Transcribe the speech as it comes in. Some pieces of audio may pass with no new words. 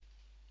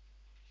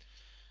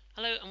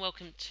Hello and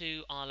welcome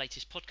to our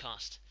latest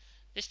podcast.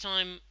 This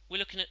time we're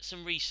looking at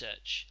some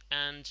research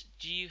and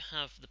do you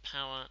have the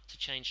power to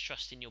change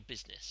trust in your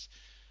business?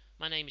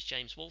 My name is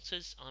James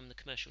Walters. I'm the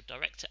Commercial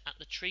Director at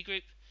the Tree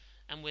Group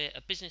and we're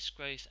a business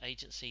growth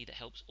agency that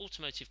helps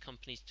automotive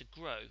companies to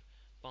grow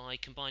by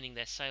combining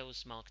their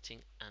sales,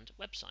 marketing and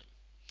website.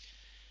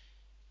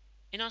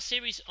 In our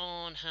series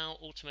on how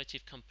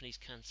automotive companies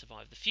can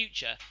survive the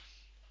future,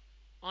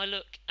 I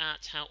look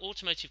at how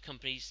automotive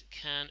companies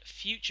can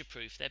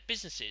future-proof their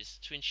businesses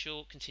to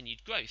ensure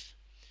continued growth.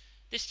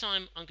 This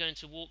time I'm going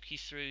to walk you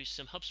through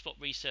some HubSpot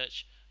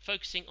research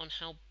focusing on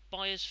how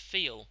buyers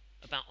feel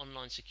about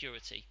online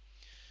security.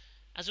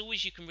 As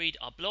always, you can read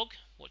our blog,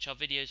 watch our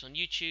videos on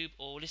YouTube,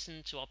 or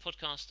listen to our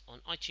podcast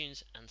on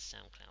iTunes and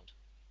SoundCloud.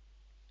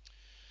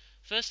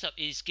 First up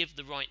is give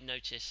the right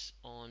notice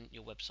on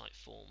your website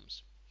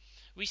forms.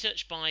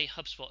 Research by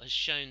HubSpot has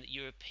shown that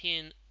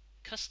European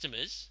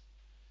customers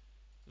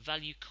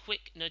value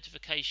quick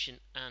notification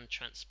and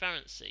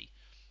transparency.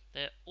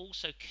 They're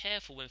also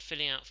careful when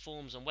filling out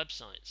forms on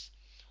websites.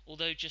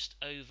 Although just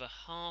over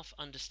half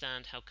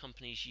understand how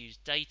companies use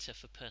data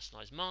for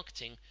personalized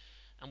marketing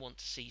and want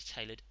to see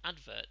tailored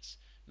adverts,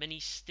 many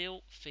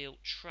still feel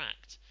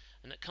tracked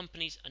and that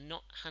companies are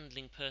not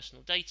handling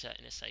personal data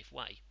in a safe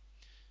way.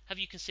 Have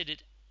you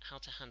considered how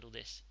to handle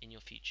this in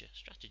your future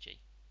strategy?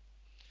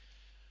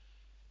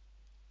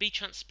 Be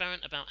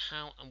transparent about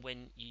how and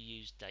when you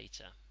use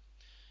data.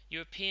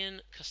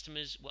 European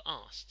customers were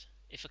asked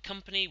if a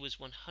company was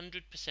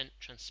 100%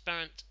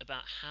 transparent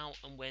about how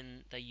and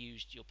when they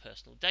used your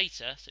personal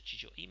data, such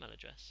as your email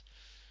address,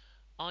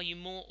 are you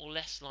more or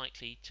less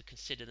likely to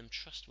consider them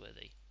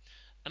trustworthy?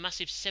 A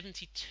massive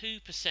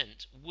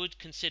 72% would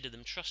consider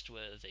them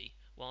trustworthy,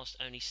 whilst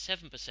only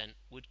 7%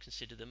 would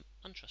consider them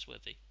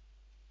untrustworthy.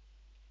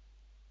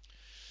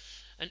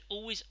 And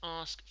always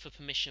ask for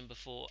permission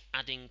before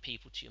adding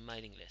people to your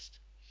mailing list.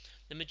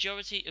 The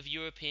majority of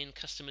European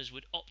customers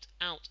would opt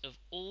out of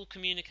all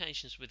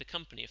communications with the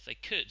company if they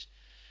could.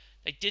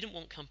 They didn't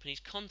want companies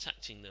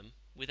contacting them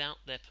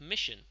without their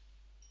permission,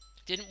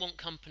 didn't want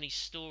companies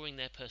storing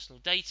their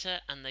personal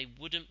data, and they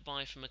wouldn't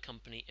buy from a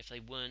company if they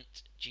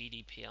weren't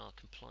GDPR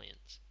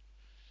compliant.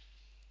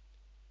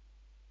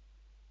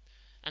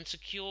 And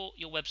secure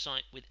your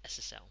website with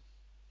SSL.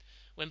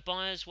 When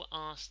buyers were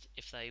asked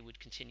if they would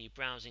continue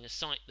browsing a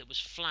site that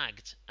was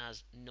flagged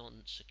as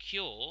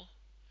non-secure,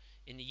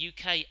 in the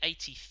UK,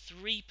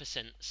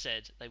 83%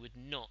 said they would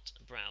not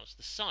browse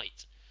the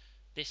site.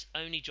 This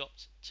only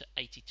dropped to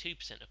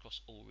 82%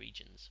 across all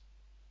regions.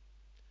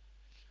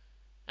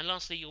 And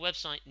lastly, your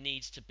website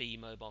needs to be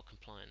mobile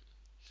compliant.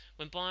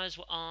 When buyers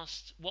were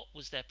asked what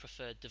was their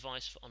preferred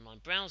device for online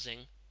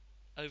browsing,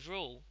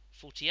 overall,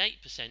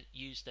 48%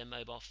 used their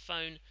mobile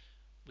phone,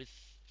 with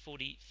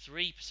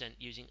 43%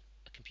 using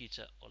a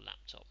computer or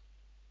laptop.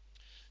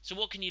 So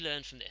what can you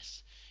learn from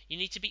this? You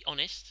need to be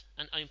honest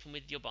and open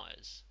with your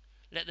buyers.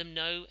 Let them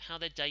know how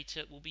their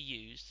data will be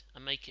used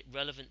and make it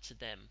relevant to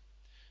them.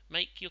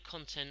 Make your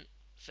content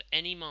for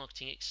any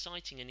marketing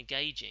exciting and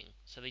engaging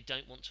so they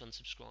don't want to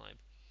unsubscribe.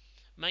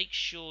 Make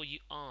sure you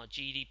are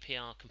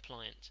GDPR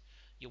compliant,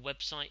 your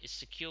website is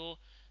secure,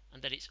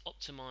 and that it's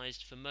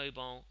optimized for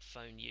mobile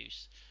phone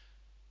use.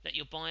 Let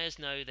your buyers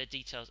know their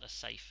details are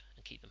safe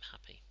and keep them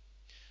happy.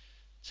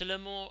 To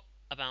learn more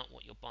about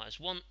what your buyers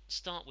want,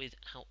 start with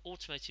how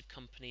automotive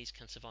companies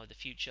can survive the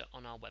future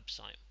on our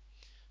website.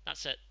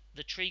 That's at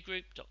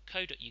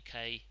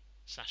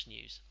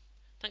thetreegroup.co.uk/news.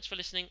 Thanks for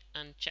listening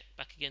and check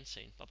back again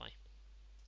soon. Bye bye.